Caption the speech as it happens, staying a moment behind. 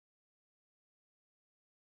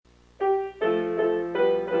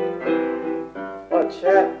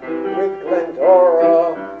Chat with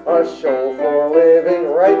Glendora, a show for living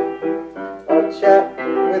right. A chat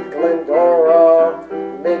with Glendora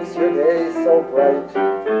makes your day so bright.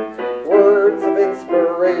 Words of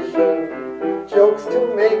inspiration, jokes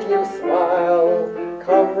to make you smile.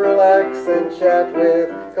 Come relax and chat with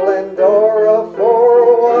Glendora for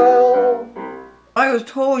a while. I was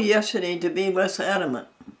told yesterday to be less adamant,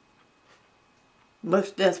 less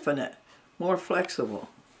definite, more flexible.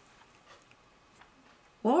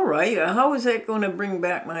 All right, how is that going to bring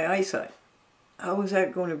back my eyesight? How is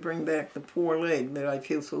that going to bring back the poor leg that I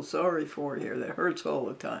feel so sorry for here that hurts all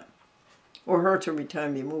the time? Or hurts every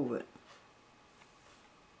time you move it?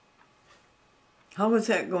 How is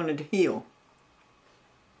that going to heal?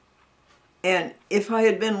 And if I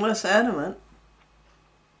had been less adamant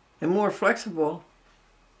and more flexible,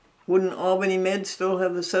 wouldn't Albany Med still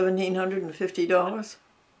have the $1,750?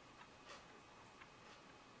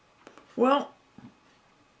 Well,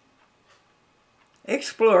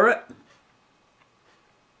 explore it.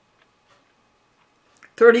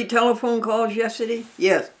 30 telephone calls yesterday?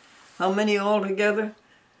 Yes. How many altogether?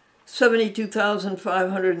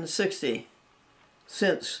 72,560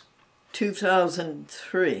 since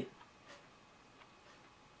 2003.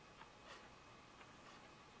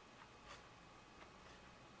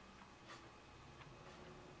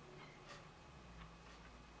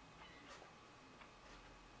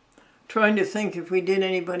 Trying to think if we did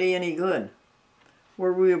anybody any good.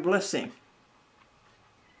 Were we a blessing?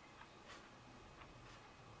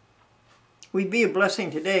 We'd be a blessing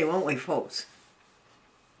today, won't we, folks?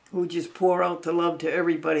 We'll just pour out the love to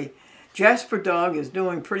everybody. Jasper Dog is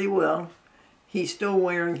doing pretty well. He's still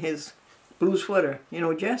wearing his blue sweater. You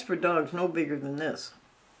know, Jasper Dog's no bigger than this.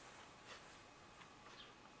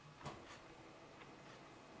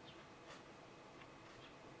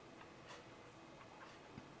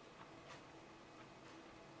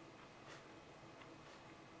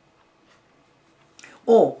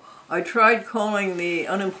 Oh, I tried calling the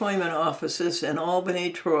unemployment offices in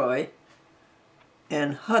Albany, Troy,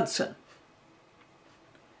 and Hudson,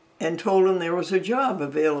 and told them there was a job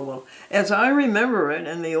available. As I remember it,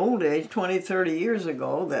 in the old days, 20, 30 years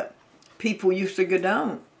ago, that people used to go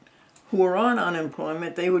down, who were on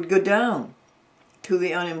unemployment, they would go down to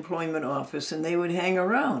the unemployment office and they would hang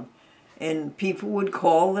around. And people would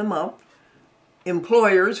call them up,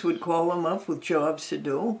 employers would call them up with jobs to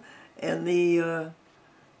do, and the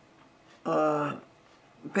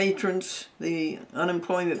patrons, the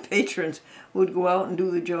unemployment patrons, would go out and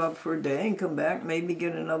do the job for a day and come back, maybe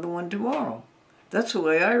get another one tomorrow. That's the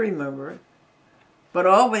way I remember it. But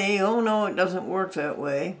Albany, oh no, it doesn't work that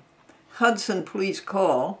way. Hudson, please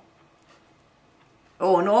call.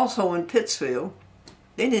 Oh, and also in Pittsfield,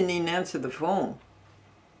 they didn't even answer the phone.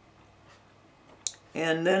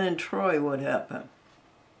 And then in Troy, what happened?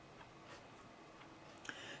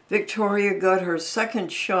 Victoria got her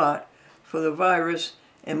second shot for the virus,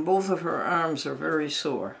 and both of her arms are very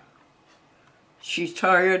sore. She's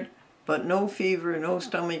tired, but no fever, no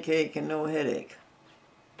stomach ache, and no headache.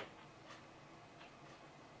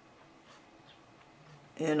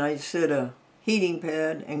 And I said a heating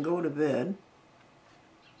pad and go to bed.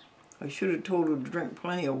 I should have told her to drink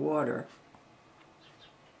plenty of water.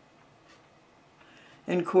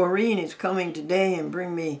 And Corrine is coming today and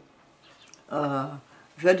bring me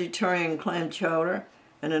vegetarian clam chowder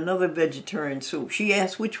and another vegetarian soup. She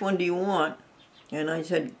asked, which one do you want? And I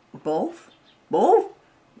said, both? Both?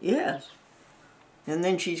 Yes. And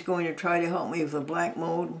then she's going to try to help me with the black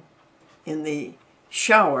mold in the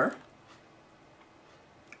shower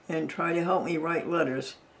and try to help me write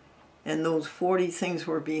letters. And those 40 things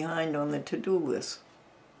were behind on the to-do list.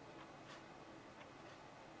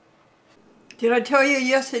 Did I tell you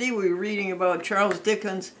yesterday we were reading about Charles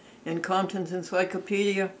Dickens in Compton's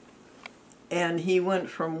Encyclopedia? And he went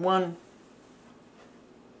from one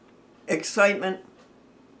excitement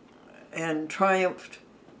and triumph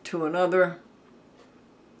to another.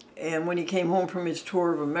 And when he came home from his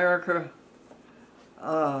tour of America,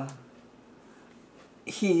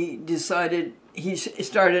 he decided, he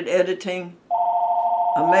started editing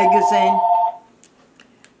a magazine.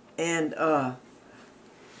 And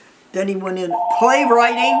then he went into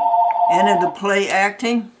playwriting and into play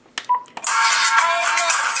acting.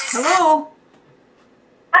 Hello?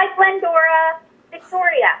 Hi, Glendora.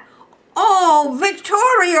 Victoria. Oh,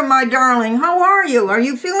 Victoria, my darling. How are you? Are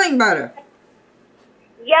you feeling better?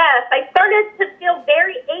 Yes, I started to feel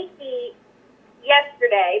very achy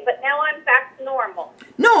yesterday, but now I'm back to normal.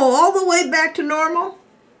 No, all the way back to normal?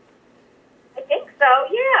 I think so,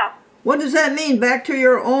 yeah. What does that mean? Back to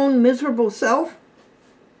your own miserable self?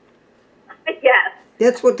 Yes.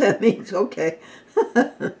 That's what that means. Okay.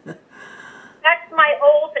 That's my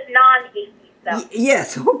old non-achy self.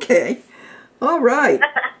 Yes, okay. All right.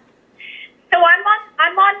 So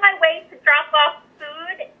I'm on my way to drop off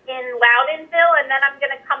food in Loudonville, and then I'm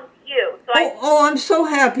going to come to you. So I'm so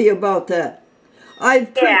happy about that.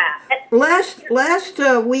 Last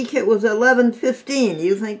week it was 11:15.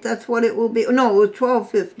 You think that's what it will be? No, it was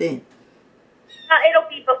 12:15. It'll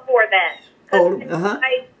be before then. Oh,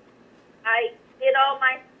 I did all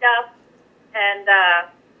my stuff, and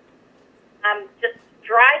I'm just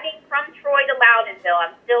driving from Troy to Loudonville.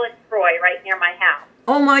 I'm still in Troy, right near my house.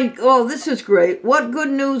 Oh, this is great. What good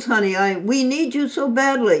news, honey. We need you so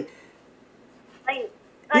badly. I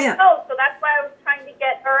know, so that's why I was trying to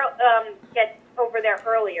get over there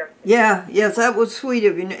earlier. Yeah, yes, that was sweet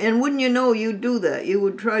of you. And wouldn't you know, you'd do that. You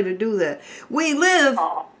would try to do that. We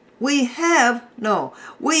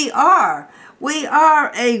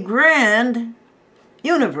are a grand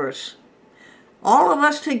universe. All of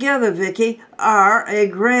us together, Vicki, are a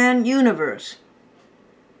grand universe.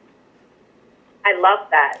 I love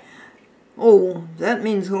that. Oh, that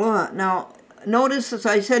means a lot. Now, notice, as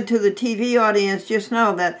I said to the TV audience just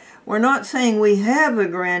now, that we're not saying we have a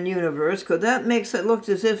grand universe, because that makes it look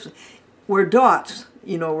as if we're dots.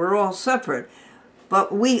 You know, we're all separate.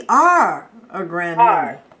 But we are a grand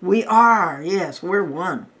universe. We are, yes, we're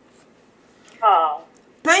one. Oh.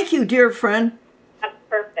 Thank you, dear friend. That's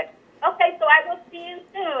perfect. Okay, so I will see you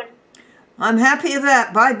soon. I'm happy of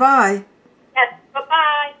that. Bye-bye. Yes,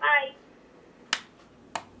 bye-bye. Bye.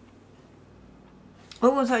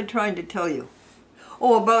 What was I trying to tell you?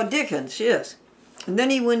 Oh, about Dickens, yes. And then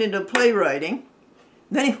he went into playwriting.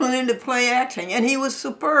 Then he went into play acting, and he was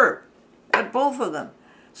superb at both of them.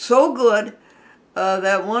 So good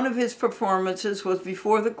that one of his performances was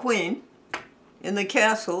before the Queen in the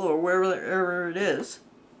castle or wherever it is.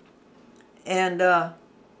 And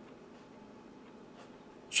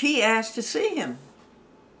she asked to see him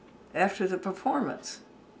after the performance,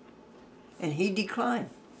 and he declined.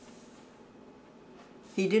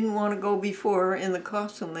 He didn't want to go before her in the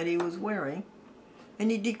costume that he was wearing,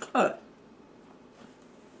 and he declined.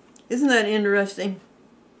 Isn't that interesting?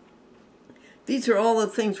 These are all the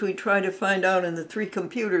things we try to find out in the 3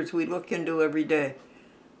 computers we look into every day.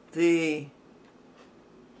 The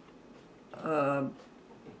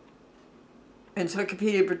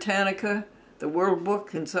Encyclopedia Britannica, the World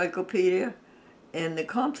Book Encyclopedia, and the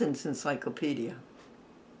Compton's Encyclopedia.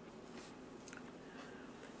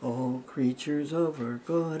 All creatures of our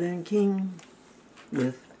God and King,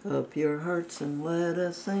 lift up your hearts and let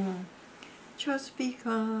us sing. Just be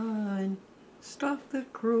kind, stop the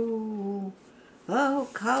cruel. The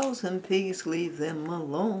cows and pigs, leave them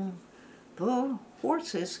alone. The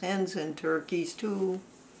horses, hens, and turkeys too.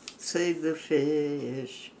 Save the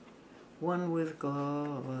fish, one with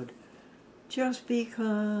God. Just be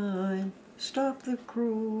kind, stop the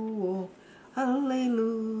cruel.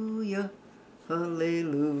 Hallelujah.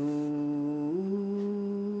 Hallelujah.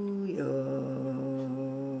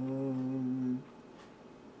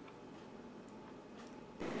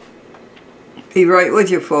 Be right with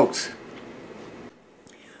you, folks.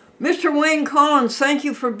 Mr. Wayne Collins, thank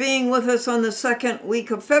you for being with us on the second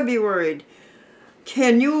week of February.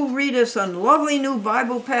 Can you read us a lovely new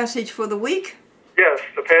Bible passage for the week? Yes,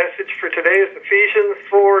 the passage for today is Ephesians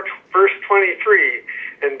 4, verse 23.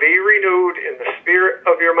 And be renewed in the spirit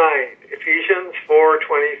of your mind. Ephesians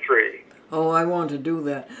 4:23. Oh, I want to do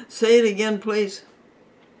that. Say it again, please.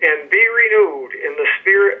 And be renewed in the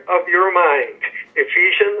spirit of your mind.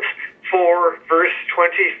 Ephesians 4, verse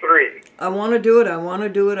 23. I want to do it. I want to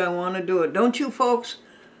do it. I want to do it. Don't you, folks?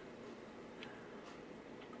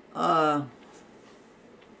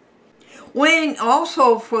 Wayne,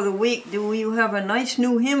 also for the week, do you have a nice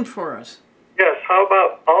new hymn for us? Yes, how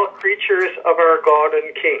about all creatures of our God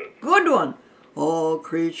and King? Good one. All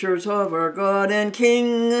creatures of our God and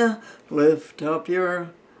King, lift up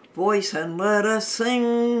your voice and let us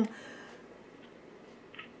sing.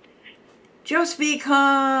 Just be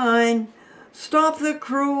kind, stop the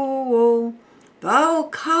cruel. The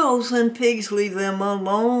cows and pigs, leave them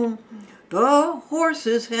alone. The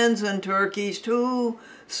horses, hens, and turkeys too.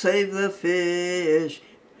 Save the fish,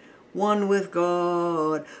 one with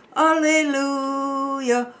God.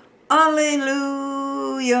 Alleluia,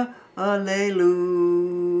 alleluia, alleluia.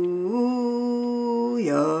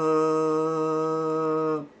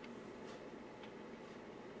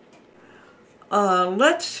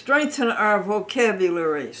 Let's strengthen our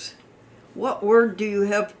vocabularies. What word do you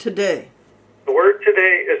have today? The word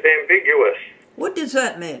today is ambiguous. What does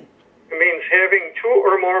that mean? It means having 2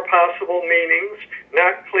 or more possible meanings,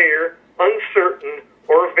 not clear, uncertain,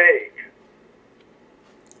 or vague.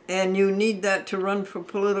 And you need that to run for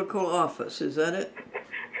political office, is that it?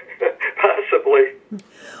 Possibly.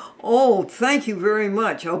 Oh, thank you very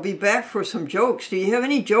much. I'll be back for some jokes. Do you have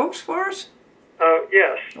any jokes for us?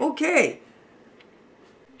 Yes. Okay.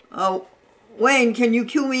 Wayne, can you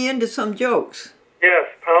cue me into some jokes? Yes,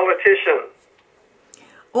 politician.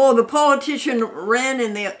 Oh, the politician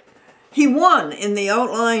he won in the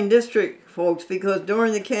outlying district, folks, because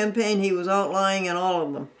during the campaign he was outlying in all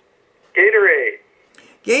of them. Gatorade.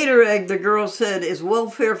 Gatorade, the girl said, is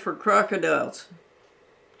welfare for crocodiles.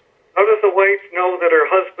 How does a wife know that her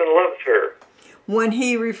husband loves her? When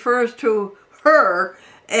he refers to her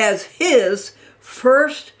as his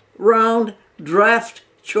first round draft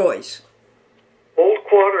choice. Old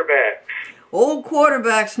quarterbacks. Old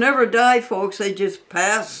quarterbacks never die, folks. They just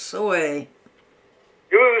pass away.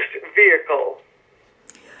 Used vehicle.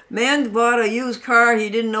 Man bought a used car. He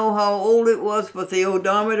didn't know how old it was, but the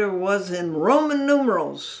odometer was in Roman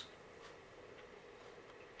numerals.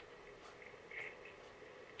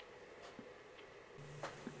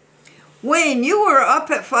 Wayne, you were up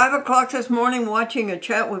at 5 o'clock this morning watching a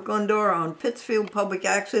Chat with Glendora on Pittsfield Public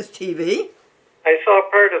Access TV. I saw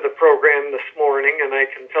part of the program this morning, and I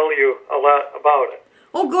can tell you a lot about it.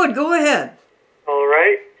 Oh, good. Go ahead. All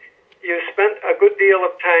right. You spent a good deal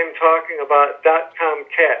of time talking about .com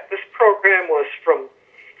cat. This program was from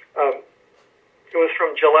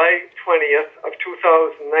July 20th of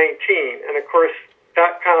 2019, and of course,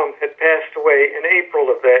 .com had passed away in April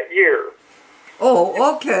of that year.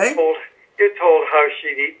 Oh, okay. You told how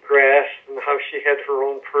she'd eat grass and how she had her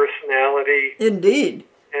own personality. Indeed.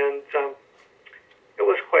 And it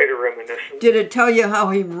was quite a reminiscence. Did it tell you how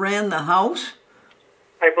he ran the house?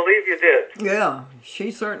 I believe you did. Yeah,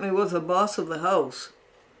 she certainly was the boss of the house.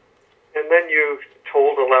 And then you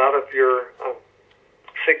told a lot of your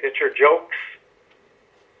signature jokes.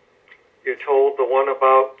 You told the one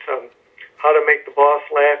about how to make the boss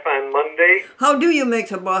laugh on Monday. How do you make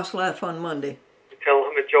the boss laugh on Monday? You tell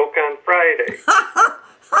him a joke on Friday.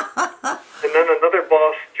 And then another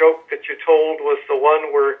boss joke that you told was the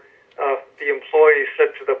one where the employee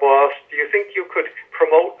said to the boss, "Do you think you could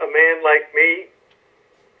promote a man like me?"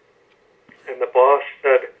 And the boss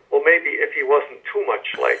said, "Well, maybe if he wasn't too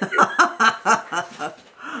much like you."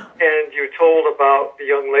 And you told about the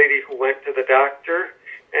young lady who went to the doctor,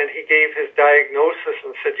 and he gave his diagnosis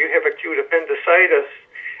and said, "You have acute appendicitis."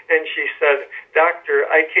 And she said, "Doctor,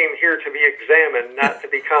 I came here to be examined, not to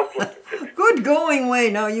be complimented." Good going,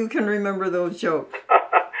 Wayne. Now you can remember those jokes.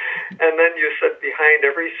 And then you said, "Behind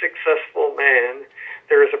every successful man,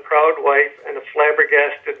 there is a proud wife and a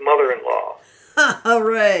flabbergasted mother-in-law."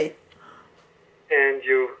 Hooray. And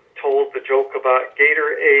you told the joke about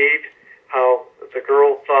Gatorade, how the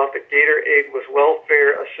girl thought that Gatorade was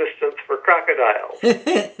welfare assistance for crocodiles.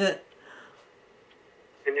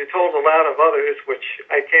 And you told a lot of others, which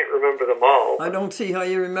I can't remember them all. I don't see how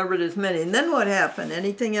you remembered as many. And then what happened?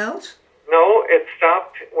 Anything else? No, it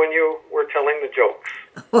stopped when you were telling the jokes.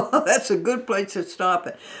 Well, that's a good place to stop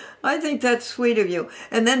it. I think that's sweet of you.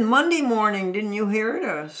 And then Monday morning, didn't you hear it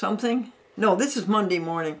or something? No, this is Monday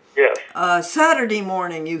morning. Yes. Saturday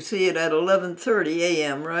morning, you see it at 11:30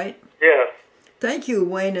 a.m., right? Yes. Thank you,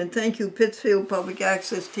 Wayne, and thank you, Pittsfield Public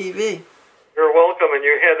Access TV. You're welcome. And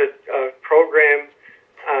you had a program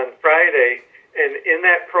on Friday, and in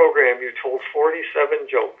that program you told 47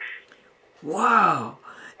 jokes. Wow.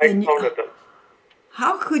 I counted them.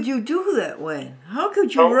 How could you do that, Wayne? How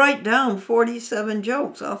could you write down 47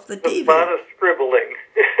 jokes off the TV? A lot of scribbling.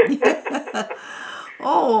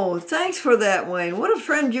 Oh, thanks for that, Wayne. What a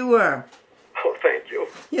friend you are. Oh, thank you.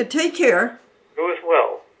 Yeah, take care. You as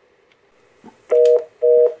well.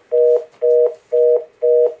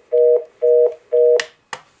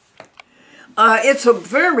 It's a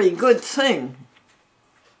very good thing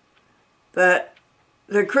that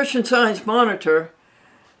the Christian Science Monitor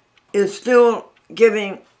is still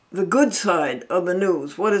giving the good side of the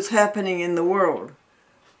news, what is happening in the world,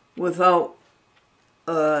 without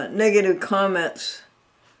negative comments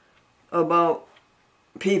about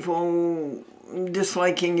people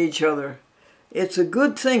disliking each other. It's a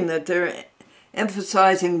good thing that they're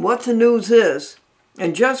emphasizing what the news is,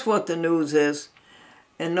 and just what the news is,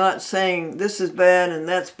 and not saying this is bad and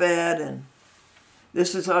that's bad and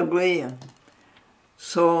this is ugly. And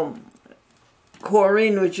so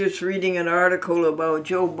Corrine was just reading an article about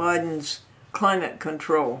Joe Biden's climate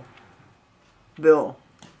control bill.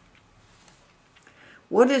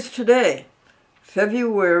 What is today?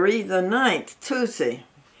 February the 9th, Tuesday.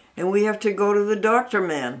 And we have to go to the doctor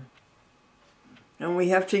man. And we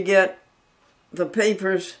have to get the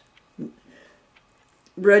papers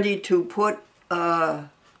ready to put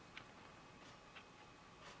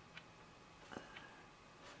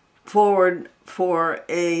forward for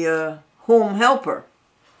a home helper.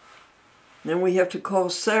 Then we have to call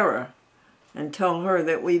Sarah and tell her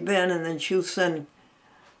that we've been, and then she'll send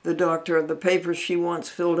the doctor the papers she wants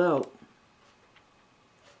filled out.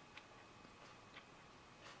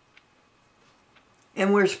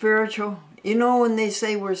 And we're spiritual. You know, when they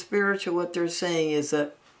say we're spiritual, what they're saying is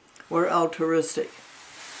that we're altruistic.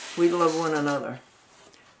 We love one another.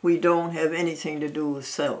 We don't have anything to do with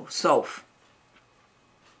self.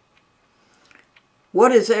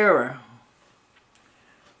 What is error?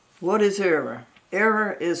 What is error?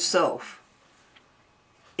 Error is self.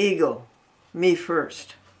 Ego. Me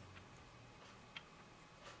first.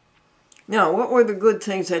 Now, what were the good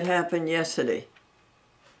things that happened yesterday?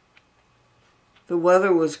 The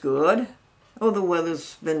weather was good. Oh, the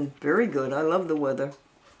weather's been very good. I love the weather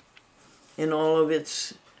in all of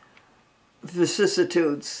its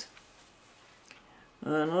vicissitudes.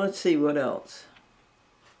 And let's see what else.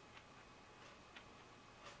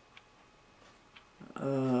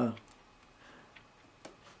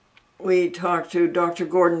 We talked to Dr.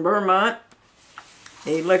 Gordon Burmont,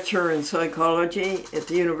 a lecturer in psychology at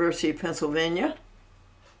the University of Pennsylvania.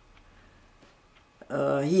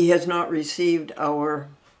 He has not received our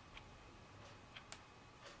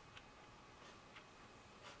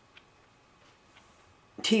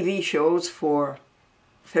TV shows for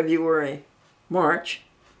February, March.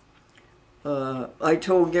 I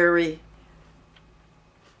told Gary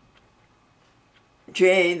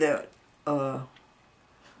J. that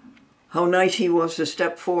how nice he was to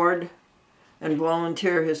step forward and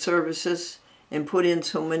volunteer his services and put in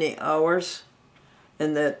so many hours,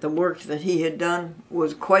 and that the work that he had done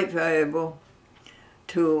was quite valuable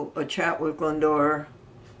to a Chat with Glendora,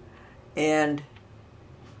 and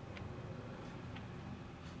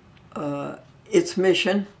its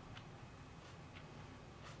mission.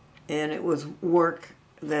 And it was work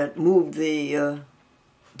that moved the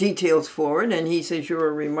details forward, and he says, you're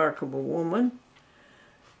a remarkable woman.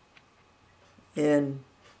 And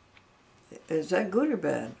is that good or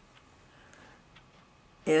bad?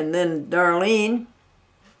 And then Darlene,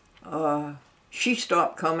 she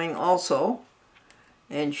stopped coming also,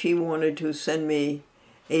 and she wanted to send me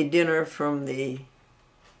a dinner from the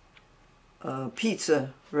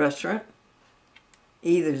pizza restaurant,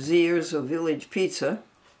 either Zier's or Village Pizza,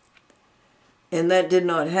 and that did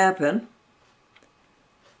not happen.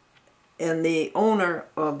 And the owner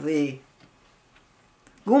of the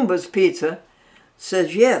Goomba's Pizza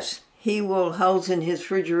says yes, he will house in his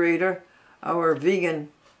refrigerator our vegan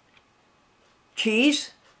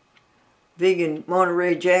cheese, vegan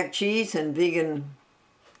Monterey Jack cheese, and vegan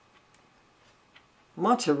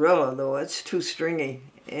mozzarella, though it's too stringy,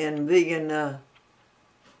 and vegan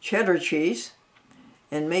cheddar cheese,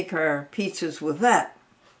 and make our pizzas with that.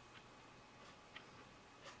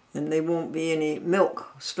 And there won't be any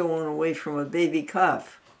milk stolen away from a baby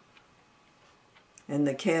calf. And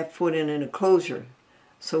the calf put in an enclosure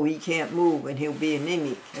so he can't move, and he'll be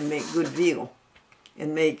anemic, and make good veal,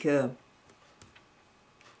 and make the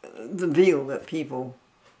veal that people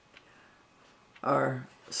are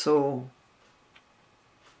so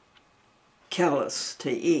callous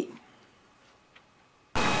to eat.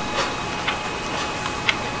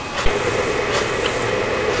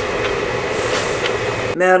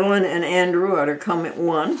 Madeline and Andrew are to come at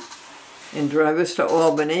 1 and drive us to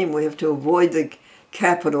Albany. We have to avoid the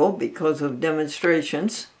Capitol because of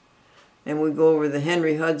demonstrations. And we go over the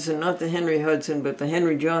Henry Hudson, not the Henry Hudson, but the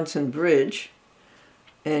Henry Johnson Bridge,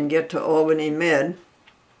 and get to Albany Med.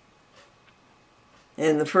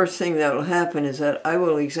 And the first thing that will happen is that I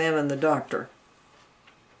will examine the doctor.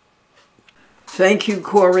 Thank you,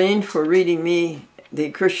 Corrine, for reading me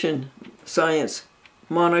the Christian Science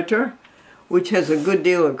Monitor, which has a good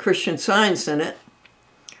deal of Christian Science in it,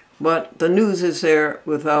 but the news is there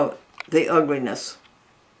without the ugliness.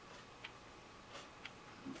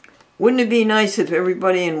 Wouldn't it be nice if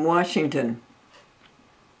everybody in Washington,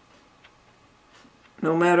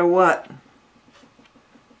 no matter what,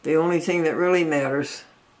 the only thing that really matters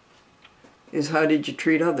is how did you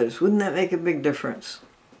treat others? Wouldn't that make a big difference?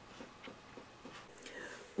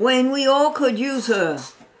 Wayne, we all could use a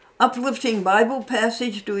uplifting Bible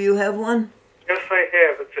passage. Do you have one? Yes, I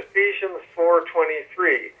have. It's Ephesians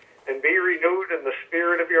 4:23. And be renewed in the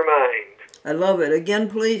spirit of your mind. I love it. Again,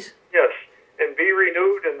 please. Yes. And be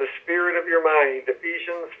renewed in the spirit of your mind.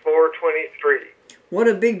 Ephesians 4:23. What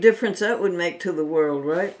a big difference that would make to the world,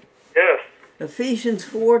 right? Yes. Ephesians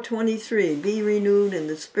 4:23. Be renewed in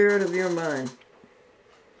the spirit of your mind.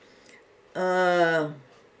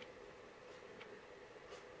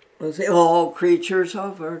 Let's say, all creatures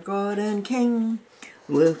of our God and King,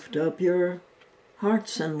 lift up your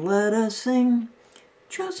hearts and let us sing.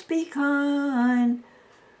 Just be kind.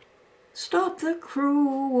 Stop the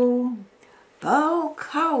cruel. Thou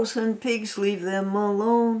cows and pigs, leave them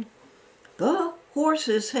alone. The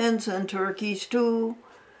horses, hens, and turkeys too.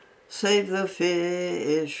 Save the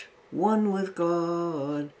fish, one with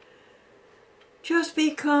God. Just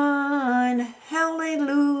be kind.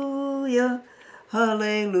 Hallelujah.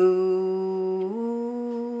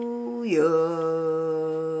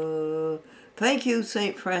 Hallelujah. Thank you,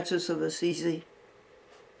 St. Francis of Assisi.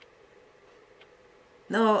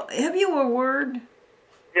 Now, have you a word?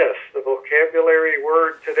 Yes, the vocabulary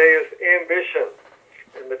word today is ambition.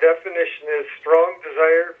 And the definition is strong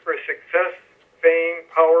desire for success, fame,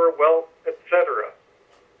 power, wealth, etc.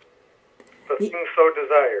 The thing so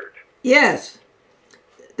desired. Yes.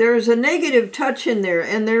 There's a negative touch in there,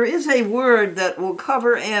 and there is a word that will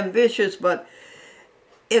cover ambitious, but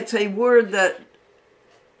it's a word that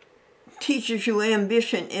teaches you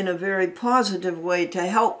ambition in a very positive way to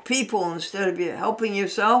help people instead of you helping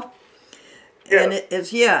yourself. Yes.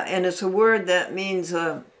 And it's a word that means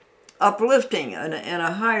uplifting and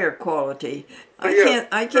a higher quality. I can't.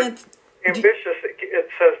 Ambitious. It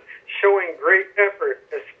says showing great effort,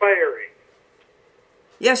 aspiring.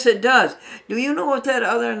 Yes, it does. Do you know what that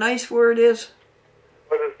other nice word is?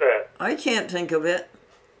 What is that? I can't think of it.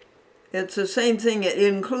 It's the same thing. It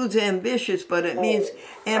includes ambitious, but it means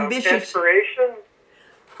ambitious. Aspiration?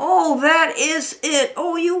 Oh, that is it.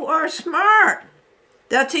 Oh, you are smart.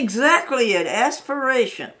 That's exactly it.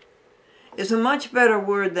 Aspiration is a much better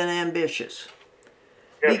word than ambitious.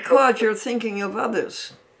 Yes, because you're thinking of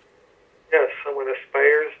others. Yes, someone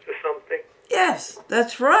aspires to something. Yes,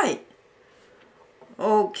 that's right.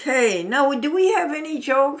 Okay, now do we have any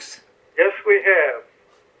jokes? Yes, we have.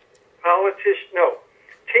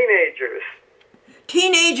 Teenagers.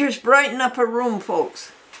 Teenagers brighten up a room,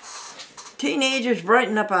 folks. Teenagers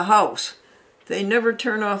brighten up a house. They never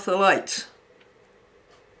turn off the lights.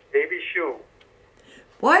 Baby shoe.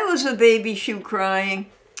 Why was the baby shoe crying?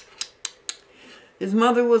 His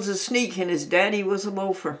mother was a sneak and his daddy was a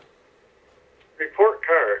loafer. Report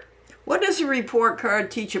card. What does a report card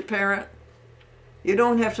teach a parent? You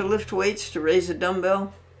don't have to lift weights to raise a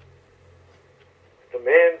dumbbell. The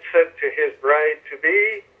man said to his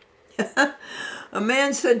bride-to-be. A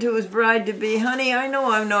man said to his bride-to-be, honey, I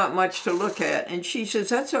know I'm not much to look at. And she says,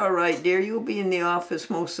 that's all right, dear. You'll be in the office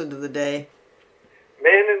most of the day.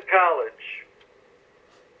 Man in college.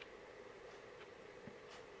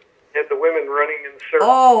 Had the women running in circles.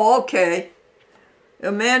 Oh, okay.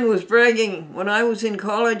 A man was bragging, when I was in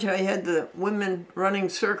college, I had the women running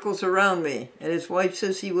circles around me. And his wife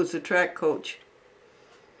says he was a track coach.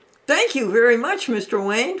 Thank you very much, Mr.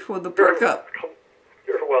 Wayne, for the perk-up.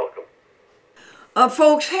 You're welcome.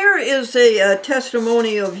 Folks, here is a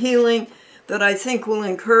testimony of healing that I think will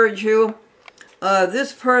encourage you.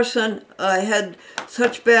 This person had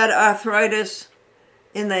such bad arthritis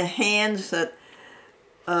in the hands that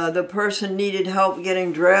the person needed help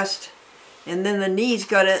getting dressed. And then the knees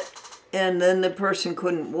got it, and then the person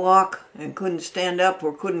couldn't walk and couldn't stand up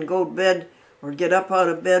or couldn't go to bed or get up out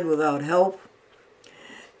of bed without help.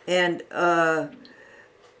 And the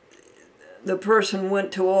person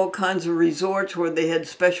went to all kinds of resorts where they had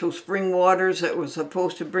special spring waters that were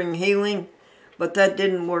supposed to bring healing, but that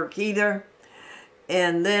didn't work either.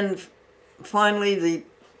 And then finally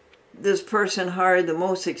this person hired the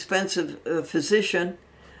most expensive physician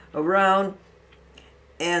around,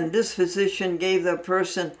 and this physician gave the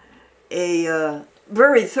person a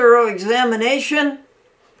very thorough examination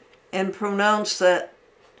and pronounced that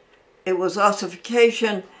it was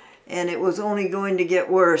ossification and it was only going to get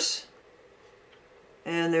worse.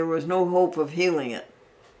 And there was no hope of healing it.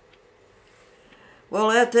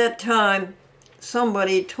 Well, at that time,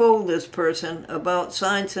 somebody told this person about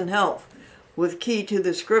Science and Health with Key to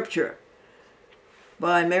the Scripture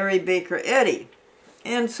by Mary Baker Eddy.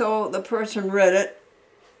 And so the person read it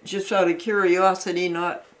just out of curiosity,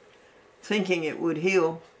 not thinking it would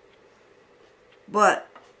heal. But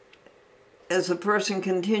as the person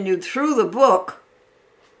continued through the book,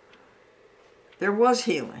 there was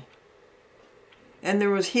healing. And there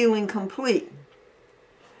was healing complete.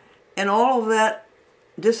 And all of that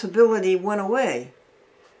disability went away.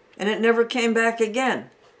 And it never came back again.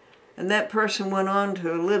 And that person went on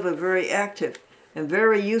to live a very active and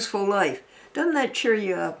very useful life. Doesn't that cheer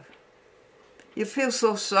you up? You feel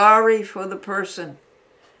so sorry for the person.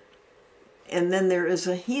 And then there is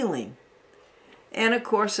a healing. And of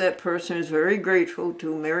course that person is very grateful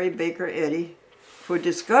to Mary Baker Eddy for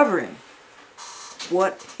discovering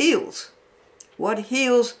what heals. What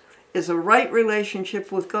heals is a right relationship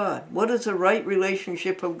with God. What is a right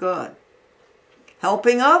relationship of God?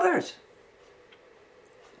 helping others.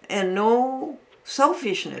 And no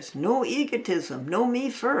selfishness, no egotism, no me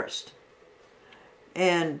first.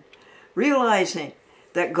 And realizing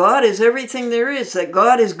that God is everything there is, that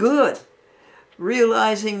God is good.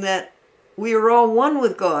 Realizing that we are all one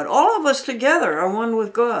with God. All of us together are one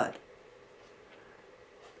with God.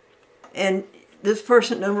 And this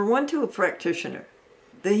person never went to a practitioner.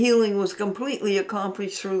 The healing was completely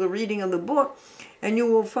accomplished through the reading of the book. And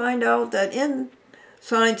you will find out that in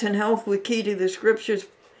Science and Health with Key to the Scriptures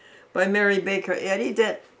by Mary Baker Eddy,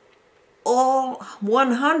 that all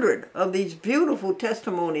 100 of these beautiful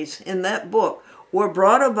testimonies in that book were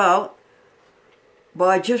brought about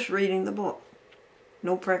by just reading the book.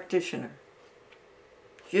 No practitioner.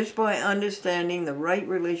 Just by understanding the right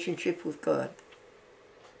relationship with God.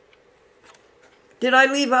 Did I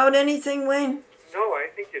leave out anything, Wayne? No, I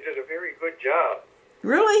think you did a very good job.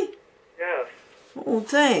 Really? Yes. Oh,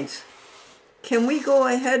 thanks. Can we go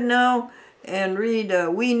ahead now and read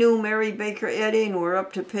We Knew Mary Baker Eddy, and we're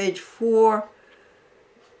up to page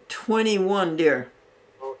 421, dear.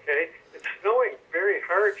 Okay. It's snowing very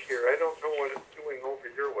hard here. I don't know what it's doing over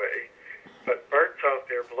your way, but Bart's out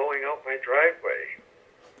there blowing out my driveway.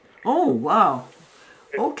 Oh, wow.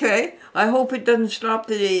 Okay. I hope it doesn't stop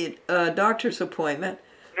the doctor's appointment.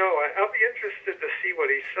 No, I'll be interested to see what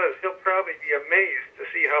he says. He'll probably be amazed to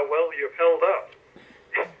see how well you've held up.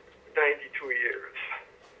 92 years.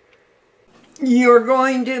 You're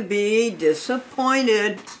going to be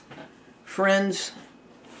disappointed, friends.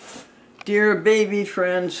 Dear baby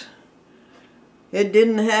friends. It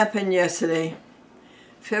didn't happen yesterday.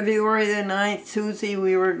 February the 9th, Tuesday,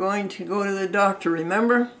 we were going to go to the doctor,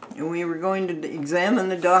 remember? And we were going to examine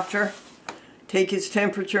the doctor, take his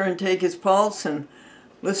temperature and take his pulse and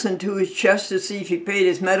listen to his chest to see if he paid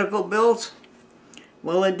his medical bills.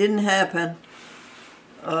 Well, it didn't happen.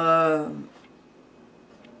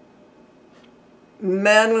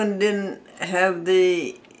 Madeline didn't have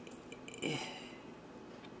the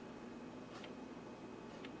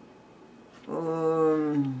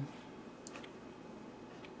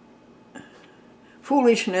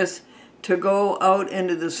foolishness to go out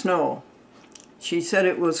into the snow. She said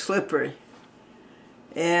it was slippery.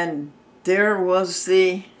 And there was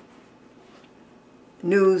the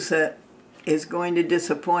news that is going to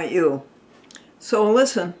disappoint you. So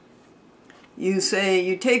listen, you say,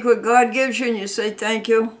 you take what God gives you and you say thank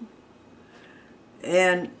you.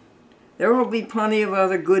 And there will be plenty of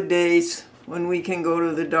other good days when we can go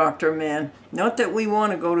to the doctor, man. Not that we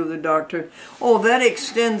want to go to the doctor. Oh, that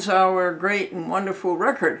extends our great and wonderful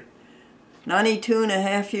record. 92 and a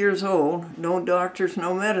half years old, no doctors,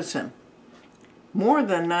 no medicine. More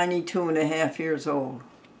than 92 and a half years old.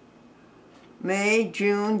 May,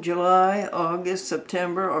 June, July, August,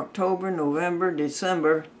 September, October, November,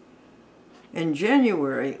 December, and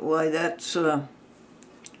January. Why, that's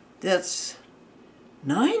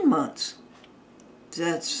 9 months.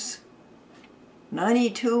 That's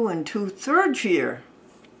 92 and 2/3 year.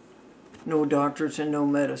 No doctors and no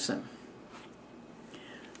medicine.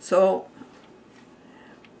 So,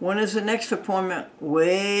 when is the next appointment?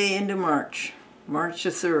 Way into March. March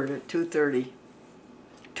the 3rd at 2:30.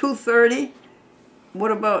 2:30?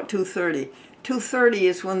 What about 2:30? 2:30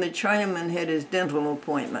 is when the Chinaman had his dental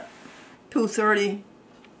appointment. 2:30,